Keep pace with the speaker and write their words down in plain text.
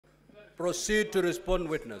Proceed to respond,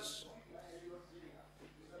 witness.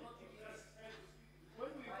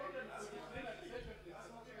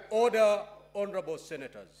 Order, honorable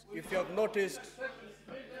senators. If you have noticed,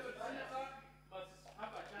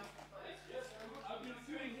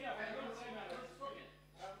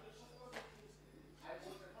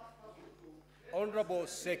 Honorable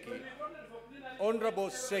Seki, Honorable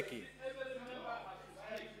Seki,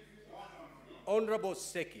 Honorable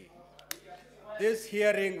Seki, this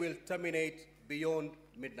hearing will terminate beyond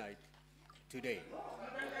midnight today.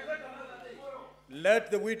 Let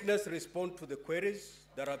the witness respond to the queries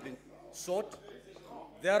that have been sought.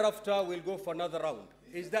 Thereafter, we'll go for another round.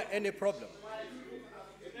 Is there any problem?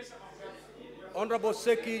 Honorable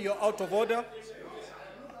Seki, you're out of order.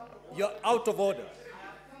 You're out of order.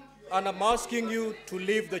 And I'm asking you to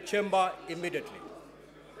leave the chamber immediately.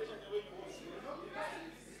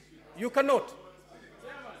 You cannot.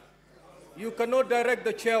 You cannot direct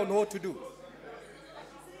the chair on what to do.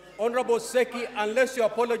 Honorable Seki, unless you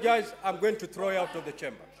apologize, I'm going to throw you out of the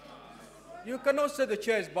chamber. You cannot say the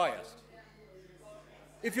chair is biased.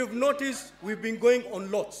 If you've noticed, we've been going on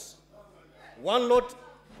lots. One lot,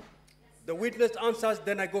 the witness answers,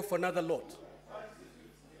 then I go for another lot.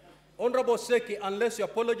 Honorable Seki, unless you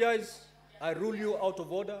apologize, I rule you out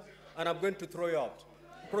of order, and I'm going to throw you out.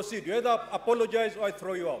 Proceed. You either apologize or I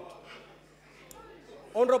throw you out.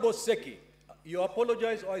 Honorable Seki, you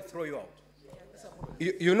apologize or I throw you out.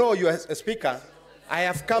 You know, you as a speaker, I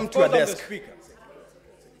have come to your desk. The speaker.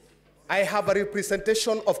 I have a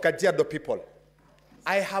representation of Kajiado people.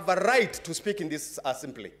 I have a right to speak in this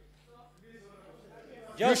assembly.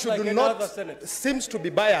 Just you should like not senator. seems to be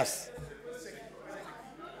biased.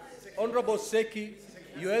 Honorable Seki,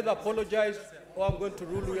 you either apologize or I'm going to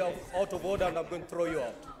rule you out of order and I'm going to throw you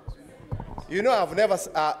out. You know, I've never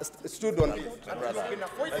stood on it.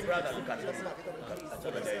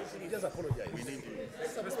 Just apologize. We need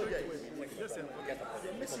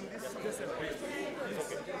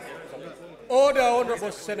Order,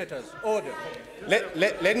 honorable senators, order.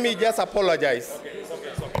 Let me just apologize.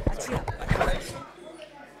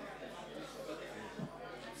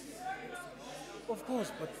 Of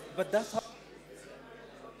course, but that's how.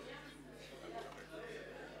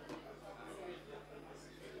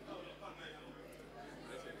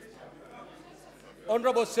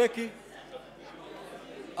 Honorable Seki,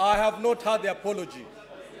 I have not heard the apology.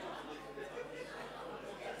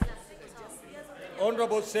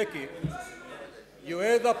 Honorable Seki, you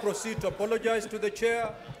either proceed to apologize to the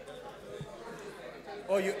chair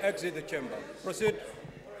or you exit the chamber. Proceed.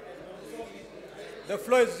 The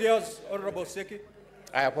floor is yours, Honorable Seki.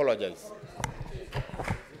 I apologize.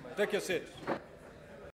 Take your seat.